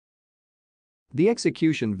The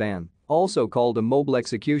execution van, also called a mobile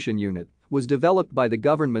execution unit, was developed by the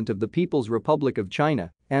government of the People's Republic of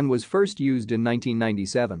China and was first used in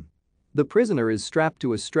 1997. The prisoner is strapped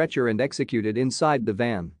to a stretcher and executed inside the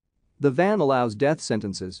van. The van allows death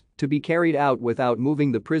sentences to be carried out without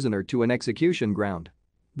moving the prisoner to an execution ground.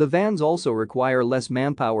 The vans also require less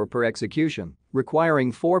manpower per execution,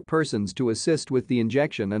 requiring 4 persons to assist with the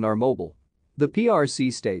injection and are mobile. The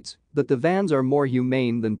PRC states that the vans are more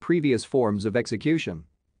humane than previous forms of execution.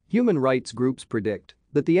 Human rights groups predict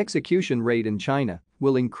that the execution rate in China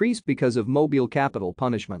will increase because of mobile capital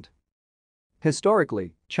punishment.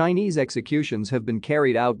 Historically, Chinese executions have been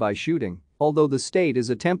carried out by shooting, although the state is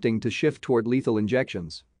attempting to shift toward lethal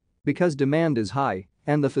injections. Because demand is high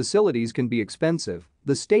and the facilities can be expensive,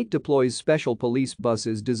 the state deploys special police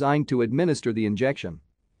buses designed to administer the injection.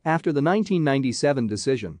 After the 1997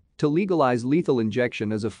 decision to legalize lethal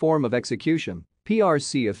injection as a form of execution,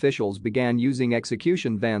 PRC officials began using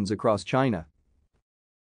execution vans across China.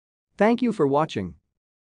 Thank you for watching.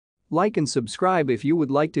 Like and subscribe if you would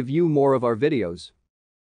like to view more of our videos.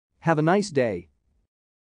 Have a nice day.